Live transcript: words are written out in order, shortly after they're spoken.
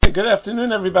Good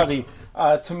afternoon, everybody.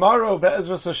 Tomorrow,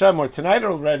 Be'ezras Hashem, or tonight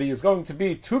already, is going to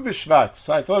be Tu B'Shvat.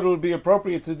 So I thought it would be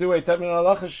appropriate to do a Temin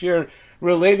Halacha Shir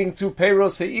relating to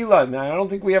Peiros Ha'ila. Now, I don't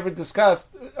think we ever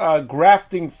discussed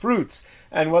grafting fruits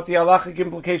and what the halachic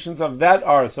implications of that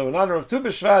are. So in honor of Tu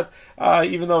B'Shvat,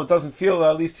 even though it doesn't feel,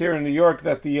 at least here in New York,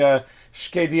 that the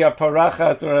Shkedia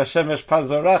Parachat or Hashemesh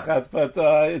Pazarachat, but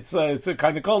it's a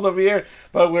kind of cold over here.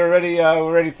 But we're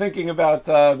already thinking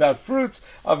about fruits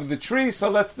of the tree. So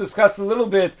let's discuss a little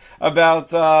bit about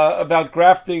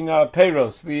grafting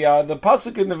peiros. The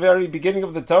pasuk in the very beginning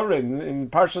of the Torah in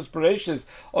Parshas Bereshis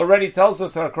already tells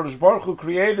us that HaKadosh Baruch Hu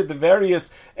created the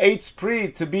various eitz pri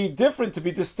to be different, to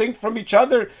be distinct from each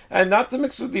other, and not to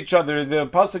mix with each other. The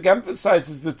pasuk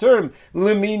emphasizes the term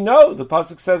limino. The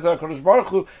pasuk says HaKadosh Baruch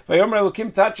Hu Vayomer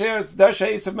Elokim Tachei Eretz Dasha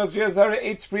Esav Mazriya Zara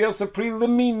Eitz Priosa Pri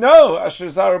Limino Asher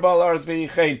Zara Bal Aretz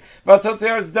Veichein Vatotzei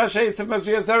Eretz Dasha Esav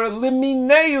Mazriya Zara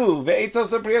Limineu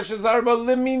Ve'etzosa Pri Asher Zara Bal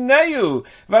Limineu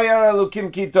Vayar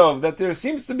Elokim Kitov. That there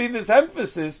seems to be this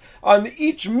emphasis on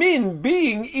each min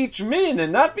being each min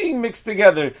and not being mixed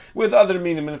together with other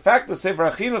minim. In fact, the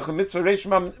Sefer Achinuch Mitzvah Reish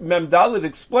Mem Dalet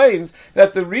explains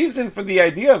that the reason for the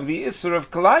idea of the Isser of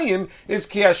Kilayim is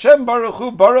Ki Hashem Baruch Hu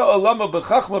Bara Olama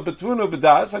B'Chachma B'Tvuna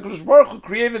B'Das. HaKadosh Baruch Hu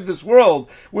created this world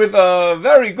with a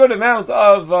very good amount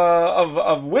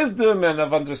of wisdom and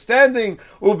of understanding.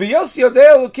 Ubiyos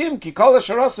Yodei Elokim Ki Kol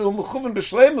Asher Asu Mechuven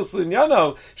B'Shleimus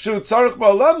Linyano Shu Tzarich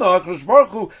Ba'Olama. HaKadosh Baruch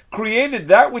Hu created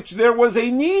that which there was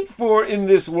a need for in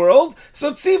this world.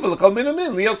 So Tziva L'Kol Min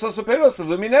U'Min Lios Asu Peiros of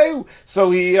L'Mineu. So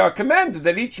he commanded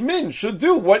that each min should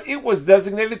do what it was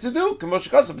designated to do. K'mo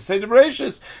shekasa b'Seder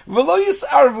Bereshis V'lo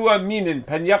Yisarvu Aminin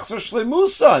Pen Yachzor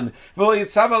Shleimusan V'lo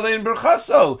Yitzav Alein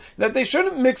Berchaso. That they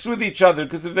shouldn't mix with each other,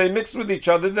 because if they mix with each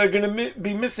other, they're going to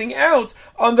be missing out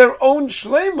on their own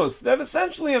shleimus. That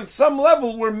essentially, on some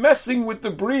level, we're messing with the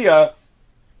bria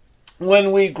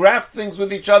when we graft things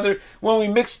with each other, when we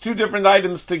mix two different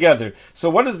items together.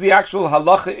 So what is the actual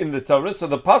halacha in the Torah? So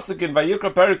the pasuk in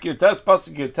Vayikra Perek Yutes,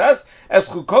 pasuk Yutes, Es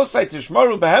chukosai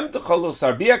tishmaru behem techalo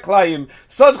sarbia klayim,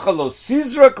 sadchalo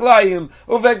sizra klayim,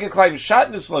 uveged klayim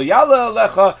shatnis lo yala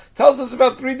alecha, tells us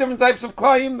about three different types of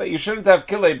klayim, that you shouldn't have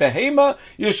kilei behema,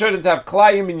 you shouldn't have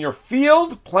klayim in your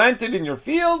field, planted in your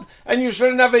field, and you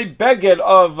shouldn't have a beged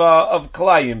of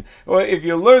klayim. Or if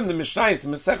you learn the Mishnayos,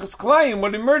 Maseches Klayim,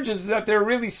 what emerges is that there are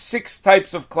really six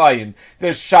types of klayim.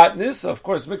 There's shatnis, of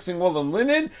course, mixing wool and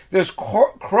linen. There's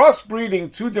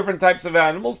crossbreeding two different types of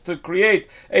animals to create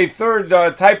a third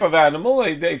type of animal,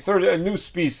 a new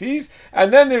species.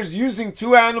 And then there's using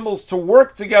two animals to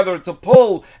work together, to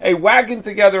pull a wagon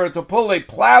together, or to pull a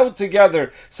plow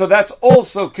together. So that's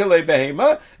also kilei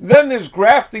behema. Then there's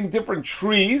grafting different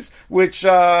trees, which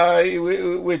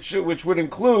would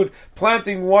include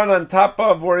planting one on top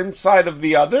of or inside of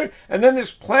the other. And then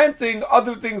there's planting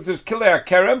other things. There's kilei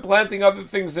kerem, planting other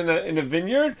things in a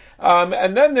vineyard,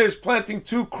 and then there's planting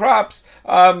two crops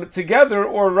together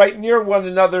or right near one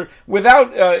another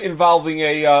without involving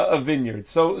a vineyard.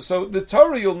 So the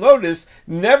Torah, you'll notice,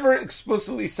 never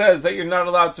explicitly says that you're not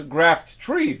allowed to graft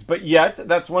trees, but yet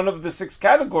that's one of the six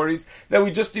categories that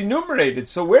we just enumerated.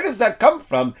 So where does that come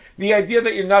from? The idea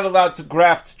that you're not allowed to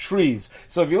graft trees.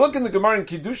 So if you look in the Gemara in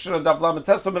Kiddushin on Daf Lamed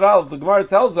Tes Amud Aleph, the Gemara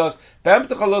tells us,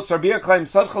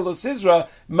 Sizra,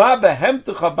 ma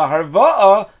behemtecha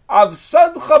baharva'a,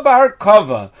 avsadcha bahar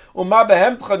kava, uma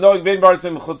behemtecha noig bein baritz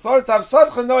bein b'chutz la'aretz,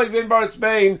 avsadcha noig bein baritz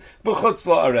bein b'chutz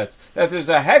la'aretz. That there's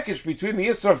a hekesh between the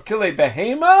Yisr of kilei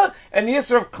behema and the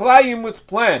Yisr of klayim with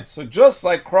plants. So just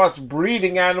like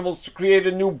cross-breeding animals to create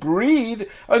a new breed,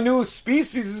 a new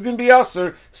species is going to be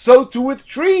usher, so too with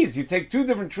trees. You take two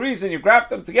different trees and you graft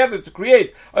them together to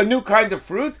create a new kind of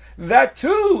fruit, that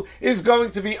too is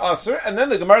going to be usher. And then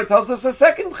the Gemara tells us a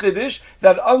second chiddush,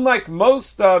 that unlike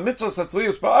most mitzvos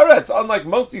hatluyos ba'aretz, unlike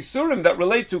most isurim that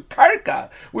relate to karka,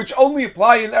 which only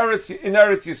apply in Eretz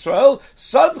Yisrael,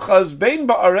 sadchas bein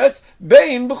ba'aretz,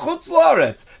 bein b'chutz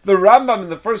la'aretz. The Rambam in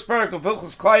the first parak of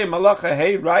Hilchos Kilayim Halacha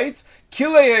Hey writes,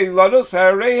 Kilei lados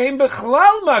hareim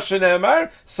bechlal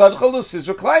mashenemar sadchal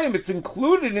l'sizra klayim. It's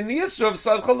included in the issue of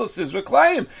sadchal l'sizra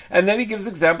klayim. And then he gives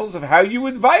examples of how you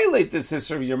would violate this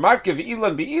issue. Your markiv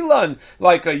ilan be'ilan,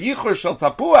 like a yichur shel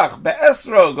tapuach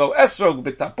be'esrog, o esrog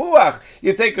be'tapuach.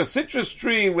 You take a citrus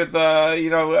tree with an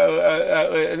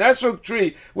esrog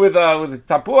tree with a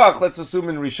tapuach. Let's assume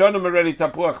in Rishonim already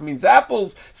tapuach means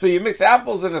apples. So you mix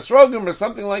apples and esrogim or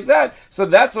something like that. So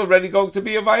that's already going to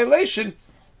be a violation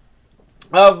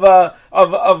of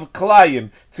Kilayim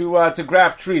to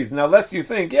graft trees. Now, lest you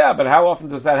think, yeah, but how often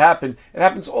does that happen? It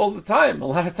happens all the time. A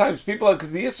lot of times, people,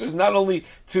 because the issur is not only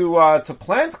to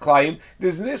plant Kilayim,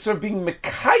 there's an issur of being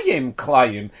mekayim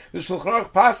Kilayim. The Shulchan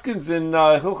Aruch paskins in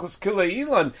Hilchos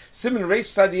Kilayim, Siman Reish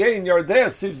Sadiyeh in Yardea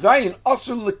Siv Zayin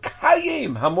Asur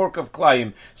lekayim hamork of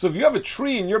Kilayim. So if you have a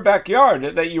tree in your backyard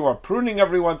that you are pruning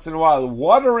every once in a while,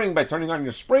 watering by turning on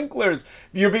your sprinklers,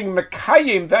 you're being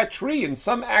mekayim that tree in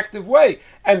some active way,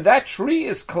 and that tree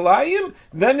is Kilayim,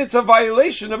 then it's a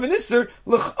violation of an Isser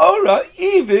l'chora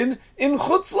even in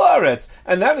Chutz La'aretz,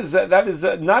 and that is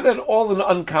not at all an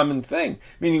uncommon thing.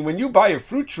 Meaning, when you buy a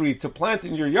fruit tree to plant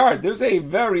in your yard, there's a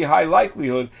very high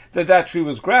likelihood that that tree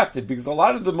was grafted, because a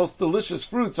lot of the most delicious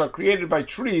fruits are created by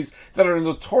trees that are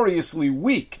notoriously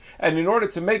weak, and in order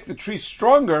to make the tree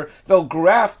stronger, they'll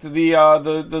graft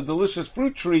the delicious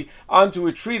fruit tree onto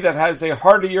a tree that has a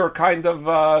hardier kind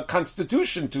of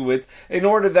constitution to it, in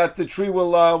order that the tree will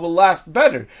last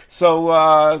better. So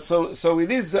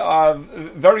it is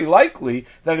very likely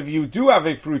that if you do have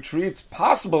a fruit tree, it's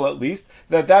possible at least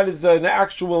that is an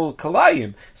actual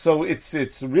Kilayim. So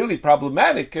it's really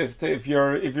problematic if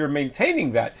you're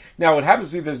maintaining that. Now, what happens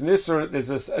to be there's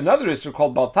another issur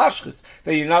called baltashchis,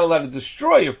 that you're not allowed to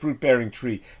destroy a fruit bearing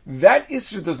tree. That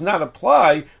issur does not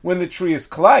apply when the tree is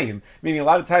Kilayim. Meaning, a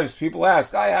lot of times people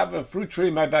ask, I have a fruit tree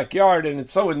in my backyard and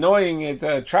it's so annoying, it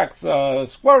attracts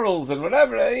squirrels and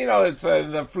whatever, it's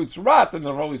the fruits rot and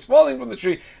they're always falling from the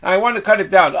tree, and I want to cut it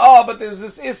down. Oh, but there's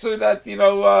this issur that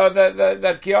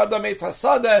that ki adam eitz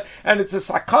hasada, and it's a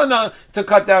sakana to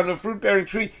cut down a fruit bearing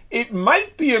tree. It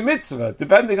might be a mitzvah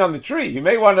depending on the tree. You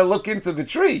may want to look into the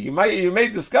tree. You may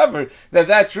discover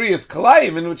that tree is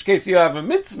Kilayim, in which case you have a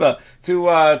mitzvah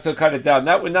to cut it down.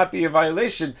 That would not be a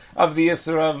violation of the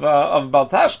issur of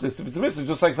baltashchis. If it's a mitzvah,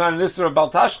 just like it's not an issur of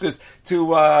baltashchis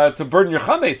to burn your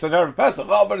chametz on Erev Pesach.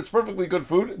 Oh, but it's perfectly good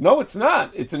food. No, it's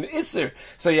not. It's an isser,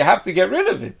 so you have to get rid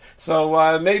of it.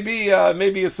 So maybe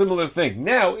a similar thing.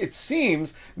 Now, it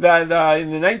seems that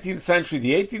in the 19th century,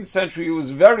 the 18th century, it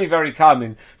was very, very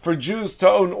common for Jews to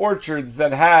own orchards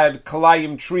that had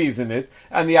Kilayim trees in it,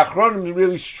 and the Achronim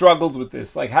really struggled with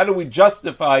this. Like, how do we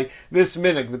justify this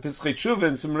minhag? The Pischei Tshuva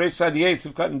in some Reish Sadiyeh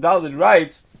Sivkat and Daled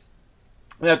writes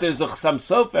that there's a Chassam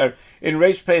Sofer in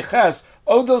Reish Peiches,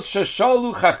 Odos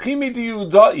sheshalu chachimi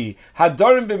diyudai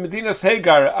hadarim b'medinas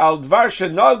Hagar al dvar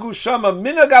shenagu shama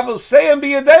minhag avoseim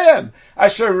biyadeim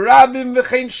asher rabim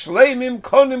v'chein shleimim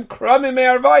konim kramim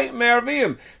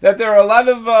me'arvim, that there are a lot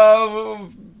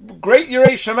of great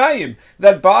Yirei Shamayim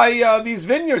that buy these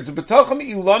vineyards. B'tocham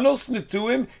ilanos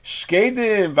netuim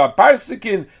shkedim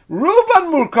v'parsikin ruban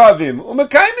murkavim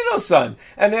umekaymin osan,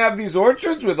 and they have these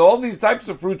orchards with all these types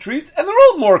of fruit trees, and they're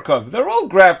all murkav. They're all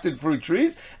grafted fruit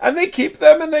trees, and they keep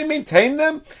them and they maintain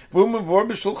them. But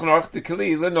the Shulchan Aruch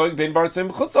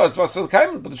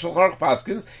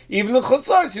paskins, even in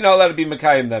chutzars, you're not allowed to be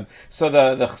mekayim them. So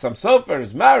the Chassam Sofer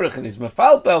is marich and he's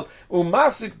mefalpel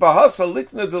umasik bahasa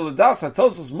likna deladas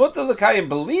hatosos mutar lekayim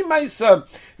beli maisa,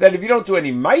 that if you don't do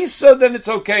any maisa, then it's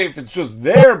okay. If it's just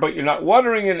there, but you're not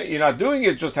watering it, you're not doing it,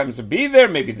 it just happens to be there,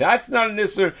 maybe that's not an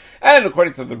isser. And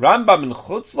according to the Rambam in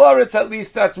Chutz La'aretz, at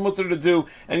least that's mutar to do.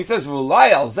 And he says,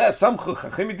 "V'ulai al zeh samchu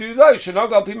chachim yiduyidai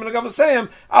shenog al pi minhag avoseim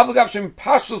avagav shem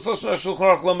pashul soshna shulchan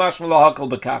aruch lo mashma lo hakol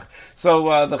bekach."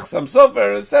 So the Chassam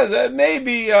Sofer says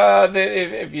maybe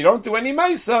if you don't do any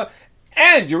maisa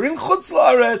and you're in Chutz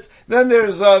La'aretz, then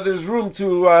there's room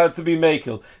to be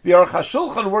mekel. The Aruch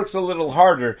HaShulchan works a little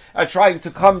harder at trying to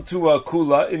come to a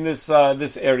kula in this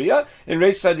area in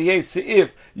Reish Sadiyeh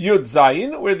Seif Yud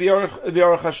Zayin, where the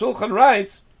Aruch HaShulchan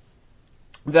writes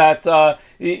that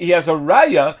he has a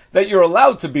raya that you're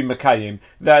allowed to be mekayim,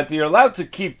 that you're allowed to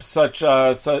keep such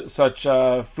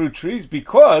fruit trees,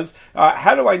 because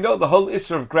how do I know the whole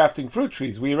issur of grafting fruit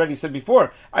trees? We already said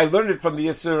before, I learned it from the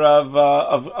issur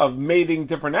of mating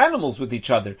different animals with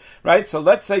each other, right? So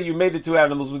let's say you mated two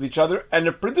animals with each other and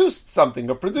it produced something,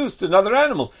 or produced another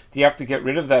animal. Do you have to get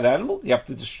rid of that animal? Do you have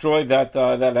to destroy that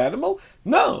animal?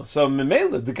 No. So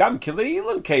memela degam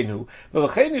Kilayim kenu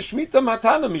v'lechein shmita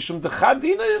matana mishum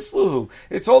dechadina isluhu.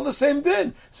 It's all the same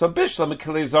din. So bishlam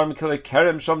Kilay zar Kilay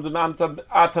kerem shom demamta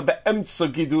ata beemtsa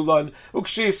gidulan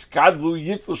ukshis gadlu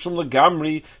yitlu shum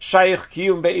legamri shayich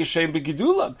kiyum be'ishem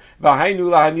begidulan v'hainu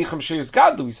lahanicham sheis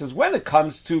gadlu. He says when it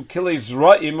comes to Kilay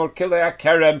zra'im or Kilay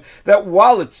kerem, that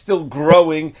while it's still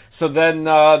growing, so then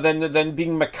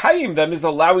being mekayim them is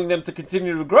allowing them to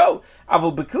continue to grow.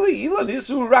 Avol b'Kilay ilan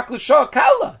isu rak l'shah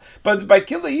kala. But by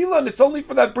Kilay ilan, it's only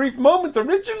for that brief moment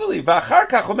originally. V'achar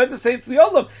kach omed to say it's the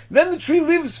Olam. Then the tree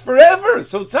lives forever,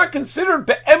 so it's not considered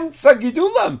be'emtza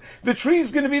gidulam. The tree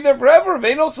is going to be there forever.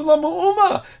 Ve'enos lamu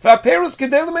uma va'perus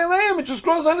kedelim eleim. It just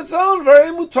grows on its own.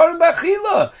 V'reim mutarim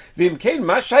b'achila. V'imkein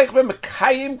mashayich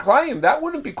be'mekayim klayim. That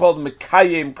wouldn't be called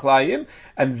mekayim klayim.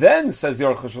 And then, says the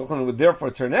Aruch HaShulchan, it would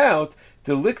therefore turn out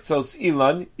deliktos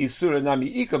ilan isura nami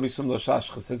ika misum lo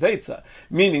shashchas hazetza.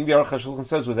 Meaning, the Aruch HaShulchan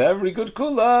says, with every good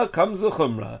kula comes a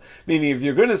chumrah. Meaning, if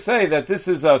you're going to say that this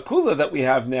is a kula that we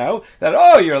have now, that,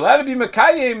 oh, you're allowed to be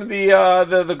mekayim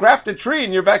the grafted tree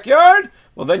in your backyard,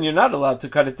 well, then you're not allowed to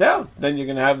cut it down. Then you're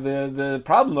going to have the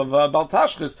problem of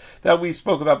baltashchis that we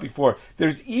spoke about before.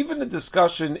 There's even a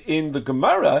discussion in the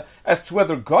Gemara as to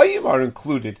whether goyim are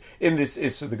included in this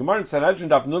issue. The Gemara in Sanhedrin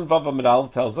Daf Nun Vav Amud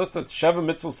Aleph tells us that Sheva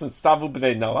mitzvos since Stavu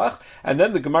b'nei Noach, and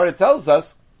then the Gemara tells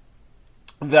us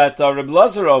that Reb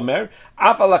Lazar Omer,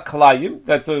 Af ala Kilayim,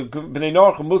 that Bnei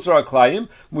Noach Musar Kilayim,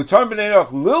 Mutar Bnei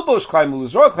Noach Lilbosh Kilayim,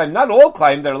 Luzor Kilayim, not all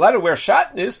Kilayim, they're allowed to wear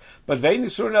shatnez, but Vein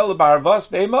Yisurin El Barvas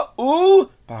Beima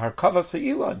U Bahar Kavas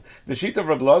Ha'ilan. The sheet of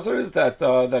Reb Lazar is that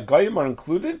Goyim are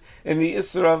included in the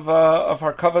Isser of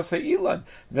Harkavas Ha'ilan.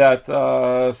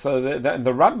 And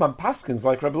the Rambam paskins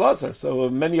like Reb Lazar. So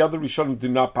many other Rishonim do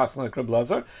not paskin like Reb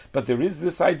Lazar, but there is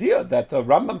this idea that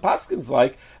Rambam paskins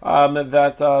like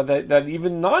that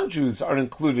even non-Jews are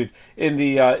included in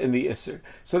the Isser.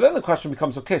 So then the question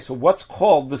becomes, okay, so what's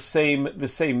called the same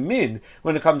min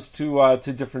when it comes to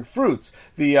different fruits?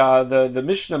 The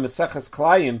Mishnah Maseches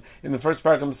Kilayim in the first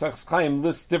paragraph of Maseches Kilayim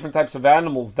lists different types of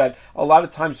animals that a lot of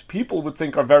times people would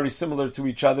think are very similar to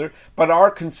each other, but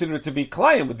are considered to be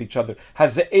Kilayim with each other.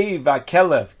 Hazei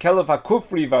va'kelev, kelev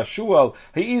ha'kufri va'shual,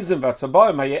 ha'izim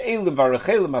va'tzabayim, ha'ye'elim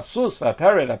va'rechelim, ha'sus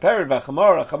va'pered, ha'pered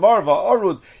va'chamar, ha'chamar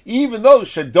va'orud, even though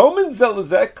shedomin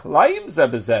zelezeh, Kilayim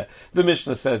zebezeh, the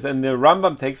Mishnah says. And the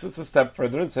Rambam takes us a step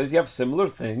further and says you have similar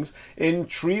things in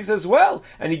trees as well.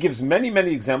 And he gives many,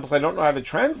 many examples. I don't know how to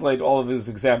translate all of his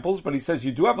examples, but he says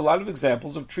you do have a lot of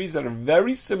examples of trees that are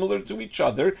very similar to each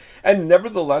other, and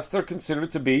nevertheless they're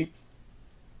considered to be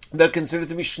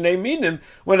Shnei Minim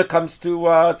when it comes to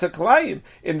Kilayim.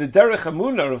 In the Derech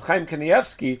Emunah, Rav Chaim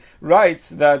Kanievsky writes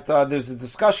that there's a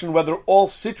discussion whether all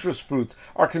citrus fruit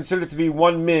are considered to be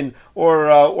one min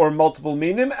or multiple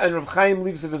minim, and Rav Chaim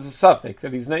leaves it as a suffix,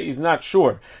 that he's not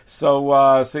sure.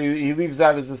 So he leaves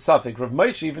that as a suffix. Rav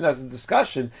Moshe even has a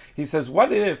discussion. He says,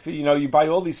 what if you buy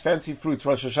all these fancy fruits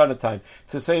Rosh Hashanah time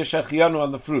to say a shechianu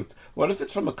on the fruit? What if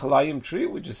it's from a Kilayim tree?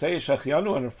 Would you say a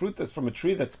shechianu on a fruit that's from a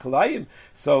tree that's Kilayim?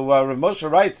 So Rav Moshe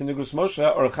writes in Igros Moshe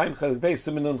or Chaim Chelik Beis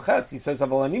Siman Ches, he says,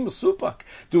 "Avalani musupak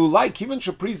do like even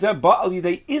sheprizeh ba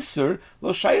alidei iser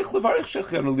lo shayich levarich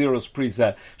shechianu liros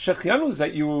prizeh." Shechianu is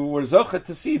that you were zocha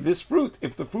to see this fruit.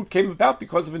 If the fruit came about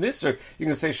because of an iser, you're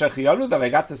going to say shechianu that I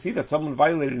got to see that someone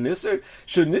violated an iser.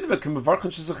 Should nidba kim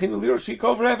mevarchin shezachinu liros shik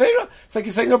over avera. It's like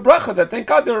you're saying a bracha that thank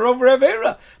God they're over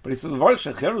avera. But he says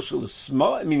levarich shechianu shul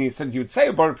small. I mean, he said you would say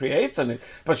a bar priyates on it,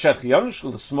 but shechianu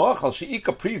shul small chal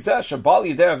sheika prizeh shabal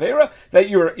yidei avera. That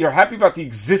you're happy about the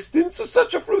existence of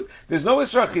such a fruit. There's no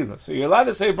Isra Achila, so you're allowed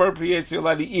to say bar priyetz, you're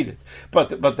allowed to eat it. But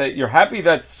that you're happy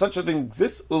that such a thing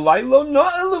exists. And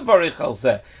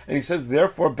he says,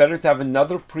 therefore, better to have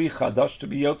another pri chadash to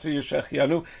be yotzer your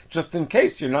shechianu, just in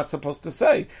case you're not supposed to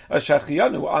say a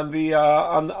shechianu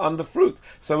on the fruit.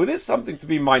 So it is something to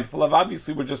be mindful of.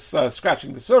 Obviously, we're just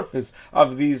scratching the surface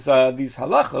of these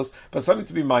halachos, but something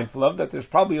to be mindful of, that there's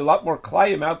probably a lot more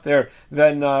Kilayim out there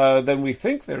than we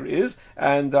think there is.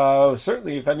 And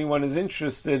certainly if anyone is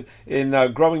interested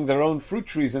in growing their own fruit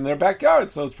trees in their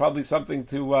backyard, so it's probably something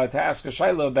to ask a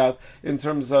shaila about in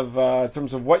terms of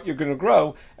what you're going to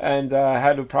grow and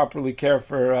how to properly care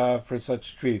for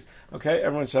such trees. Okay,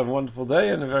 everyone should have a wonderful day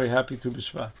and a very happy Tu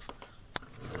B'Shvat.